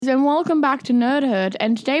And welcome back to Nerdhood.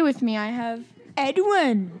 And today with me I have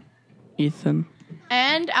Edwin, Ethan,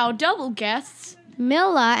 and our double guests,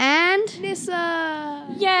 Miller and Nissa.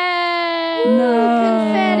 Yay!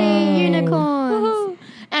 confetti unicorns. Woohoo.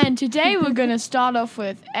 And today we're going to start off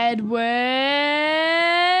with Edwin.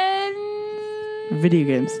 video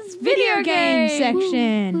games. video game game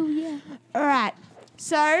section. Ooh, yeah. All right.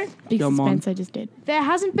 So Big Come on. suspense I just did. there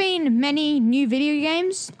hasn't been many new video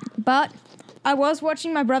games, but I was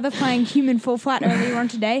watching my brother playing Human Fall Flat earlier on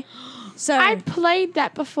today. So I played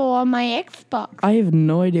that before on my Xbox. I have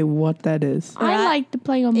no idea what that is. I like to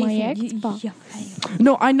play on my Ethan, Xbox.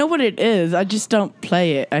 No, I know what it is. I just don't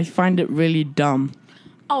play it. I find it really dumb.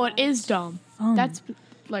 Oh, it is dumb. That's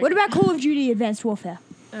like. What about Call of Duty Advanced Warfare?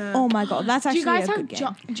 Oh my god, that's Do actually you guys a have good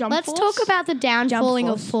game. Jump Let's Force? talk about the downfalling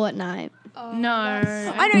of Force. Fortnite. No.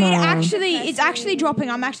 I know it's actually dropping.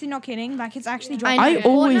 I'm actually not kidding. Like it's actually dropping. I I know.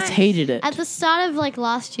 always Fortnite- hated it. At the start of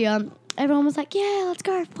last year, everyone was like, "Yeah, let's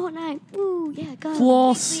go Fortnite." Woo, yeah, go.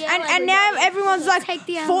 Floss. And now everyone's like, Take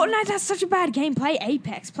the Fortnite, that's such a bad game. Play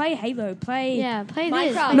Apex, play Halo, play Yeah, play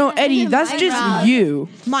Minecraft. this. No, Eddie, that's Minecraft. just you.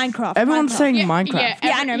 Minecraft. Everyone's Minecraft. saying Minecraft.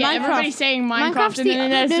 Yeah, I know, Minecraft. Everybody's saying Minecraft, Minecraft's and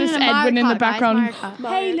then there's just Edwin in the background.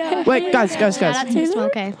 Halo. Wait, guys. Shout out to Mr.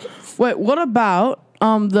 Okay. Wait, what about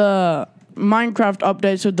the Minecraft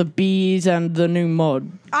updates with the bees and the new mod?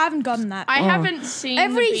 I haven't gotten that. I haven't seen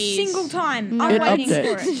Every the bees. single time I'm It waiting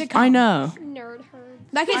updates. for it to come. I know.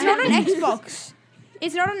 Like it's not an Xbox.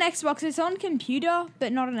 It's not an Xbox. It's on computer,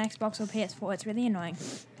 but not an Xbox or PS4. It's really annoying.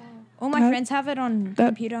 All my friends have it on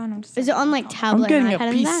computer, and I'm just. Is it on I'm tablet? getting a and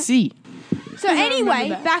iPad and that? PC. So anyway,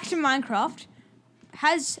 back to Minecraft.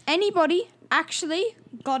 Has anybody actually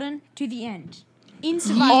gotten to the end in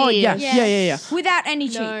survival Oh, yeah. without any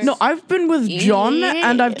cheats? No, I've been with John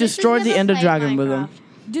and I've destroyed the Ender Dragon with him.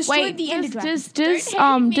 Destroyed Wait, the Ender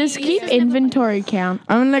Dragon. does keep inventory count?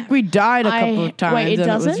 I mean, like, we died a couple of times wait, it and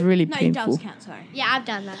it was doesn't? really No, it painful. does count. Sorry. Yeah, I've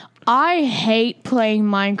done that. I hate playing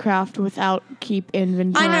Minecraft without keep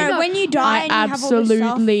inventory. I know when you die I and you have all this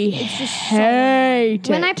stuff, absolutely it's just so annoying. hate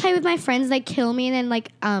When it. I play with my friends, they kill me, and then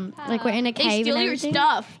like we're in a cave They steal and your everything.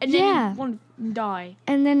 stuff, and Yeah. then you want to die.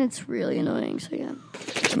 And then it's really annoying. So yeah.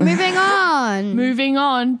 Moving on. Moving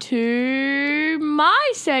on to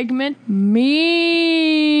my segment,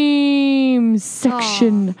 memes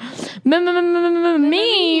section.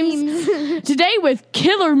 Memes. Today with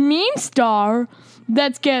Killer Meme Star.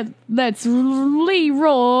 Let's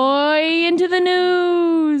Leroy into the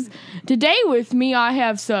news. Today with me, I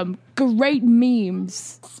have some great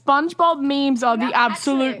memes. SpongeBob memes are the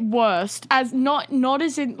absolute worst. As not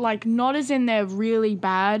as in they're really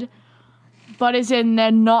bad, but as in they're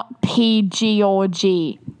not PG or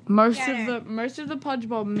G. Most of the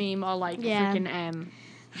SpongeBob meme are like Yeah. freaking M.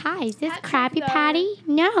 Hi, is this Krabby Patty?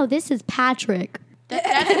 No, this is Patrick.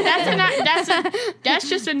 That's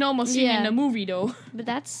just a normal scene in Yeah. the movie though. But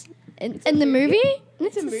that's in the movie.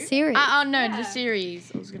 It's a series. Oh no, the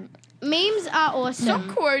series. I was gonna Memes are awesome. stop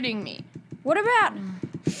quoting me. What about?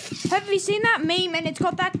 Have you seen that meme? And it's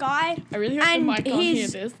got that guy. I really hope And the mic can't hear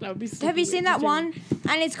his- this. That would be so Have you seen that weird. one?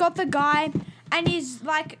 And it's got the guy, and he's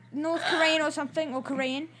like North Korean or something, or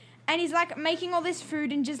Korean, and he's like making all this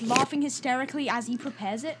food and just laughing hysterically as he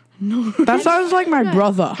prepares it. That sounds like my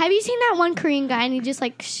brother. Have you seen that one Korean guy and he just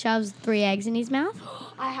like shoves 3 eggs in his mouth?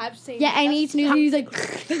 I have seen. Yeah, and he eats noodles. He's like,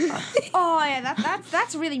 Oh yeah,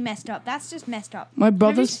 that's really messed up. That's just messed up. My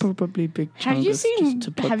brother's probably big Have you chungus seen? just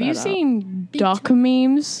to put Have you that out. seen duck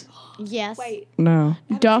memes? yes. Wait, No.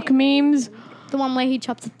 Duck memes? The one where he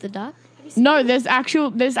chops up the duck. No, there's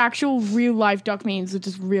actual real life duck memes with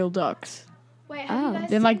just real ducks. wait. Oh. Have you guys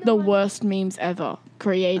They're seen like the one- worst memes ever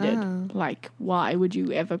created. Oh. Like, why would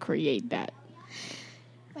you ever create that?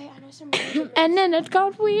 Wait, I know some. Really And then it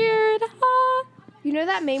got weird. Ah. you know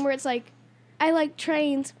that meme where it's like, I like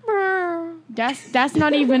trains. That's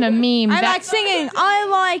not even a meme. I like That's, singing. I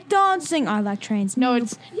like dancing. I like trains. no,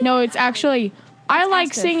 it's actually I like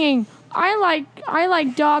Asterisk. singing. I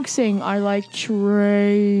like dog sing. I like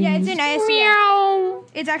trains. Yeah, it's in ASDF. Meow.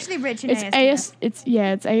 It's actually rich in It's ASDF. it's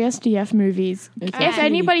ASDF movies. It's If actually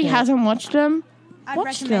anybody good. hasn't watched them, I'd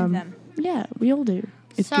watch recommend them. them. Yeah, we all do.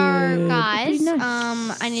 It's So, good. guys, Pretty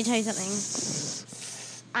nice. I need to tell you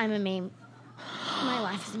something. I'm a meme. My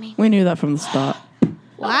life is a meme. We knew that from the start.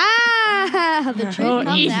 Wow, the truth Oh,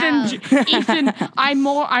 comes out. Ethan, I'm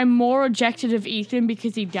more ejected of Ethan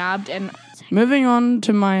because he dabbed and Moving on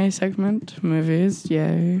to my segment, movies.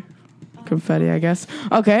 Yay. Confetti, I guess.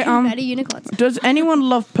 Okay, Confetti unicorns. does anyone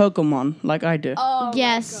love Pokemon like I do? Oh,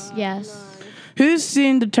 Yes, yes. Who's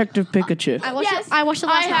seen Detective Pikachu? I watched. Yes, I watched the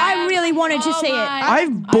last one. I really wanted to see it.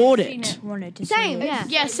 I've bought it. Wanted to Same, see it. yeah.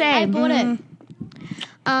 yeah, I same. bought it.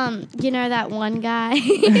 You know that one guy?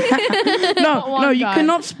 No, you guy.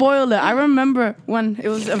 cannot spoil it. I remember when it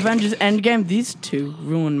was Avengers Endgame. These two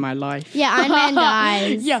ruined my life. Yeah, Iron Man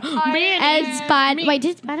dies. Yeah, me And and Spider. Wait,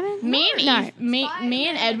 did Spider-Man? me and No. me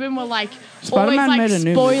and Edwin were like Spider-Man always like made a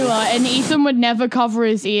new spoiler, and Ethan would never cover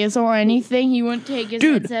his ears or anything. He wouldn't take his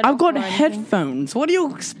Dude, headset I've off got or anything. headphones. What do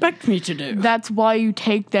you expect me to do? That's why you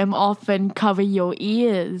take them off and cover your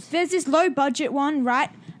ears. There's this low budget one, right?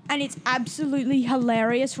 And it's absolutely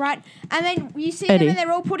hilarious, right? And then you see Eddie. them and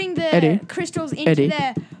they're all putting the Eddie. crystals into Eddie.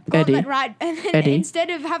 their gauntlet, Eddie. right? And then Eddie. instead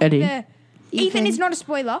of having Eddie. the... Ethan is not a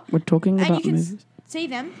spoiler. We're talking And you about can movies. see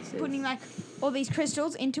them putting like all these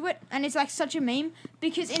crystals into it. And it's like such a meme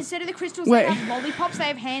because instead of the crystals Wait. they have lollipops, they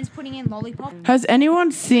have hands putting in lollipops. Has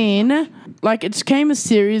anyone seen, like, it came a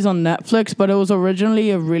series on Netflix, but it was originally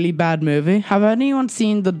a really bad movie. Have anyone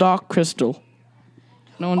seen The Dark Crystal?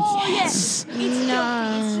 No one's... Oh, yes. It's filthy. It's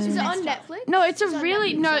Is just it on messed up. Netflix? No, it's a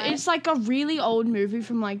really it's like a really old movie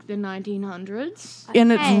from like the 1900s.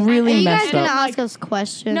 And it's Are really you guys messed gonna up. ask us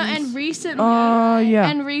questions? No, and recently, Yeah.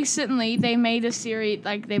 and recently they made a series,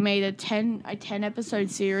 like they made a 10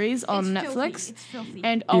 episode series on It's filthy. Netflix. It's filthy.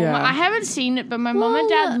 And Yeah. I haven't seen it, but my mom and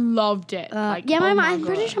dad loved it. yeah, oh I'm God.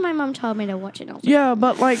 pretty sure my mom told me to watch it. Also. Yeah,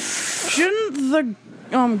 but, like, shouldn't the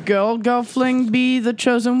girl fling be the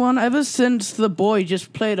chosen one? Ever since the boy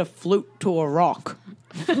just played a flute to a rock.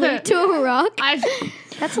 To a rock. I've,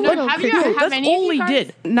 That's a no, little have you, creepy. have That's any of all you he guys-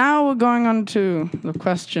 did. Now we're going on to the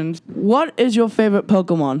questions. What is your favorite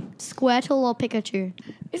Pokemon? Squirtle or Pikachu?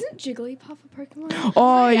 Isn't Jigglypuff a Pokemon?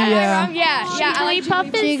 Oh, yeah. Yeah, I like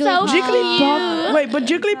Jigglypuff is so Jigglypuff. Jigglypuff. Wait, but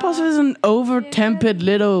Jigglypuff is an over-tempered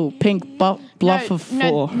little pink bluff of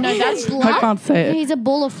four. No, that's I can't say it. He's a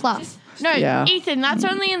ball of fluff. no, Yeah. Ethan. That's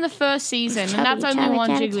only in the first season, and that's Chubby, only chubby, one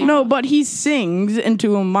chubby, Jigglypuff. No, but he sings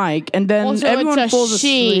into a mic, and then Also, everyone it's a falls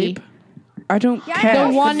she. asleep. I don't Yeah, care.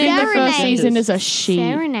 The one in the first Serenade. season is a she.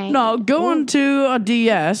 Serenade. No, go onto a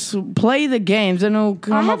DS, play the games, and it'll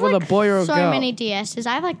come I up have with like a boy or a so girl. many DSs.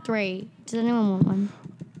 I have like 3. Does anyone want one?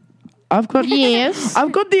 I've got Yes.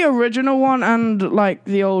 I've got the original one and like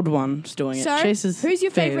the old one's doing it. So, Chase is who's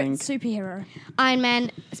your favorite failing. superhero? Iron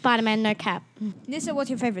Man, Spider-Man, no cap. Nissa, what's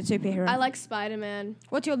your favorite superhero? I like Spider-Man.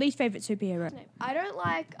 What's your least favorite superhero? I don't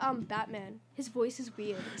like Batman. His voice is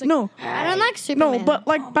weird. It's like, No, I don't like Superman. no, but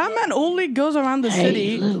like Batman only goes around the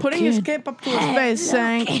city, putting his cape up to his face,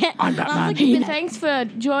 saying, "I'm Batman." But thanks for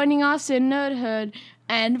joining us in Nerdhood.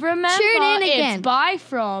 And remember, Tune in again. it's bye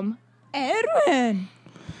from. Edwin.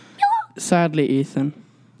 Sadly, Ethan.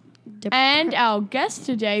 And our guests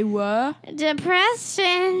today were.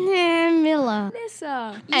 Depression and Miller.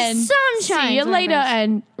 Nissa. And Sunshine. see you later.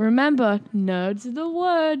 And remember, nerds are the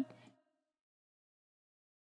word.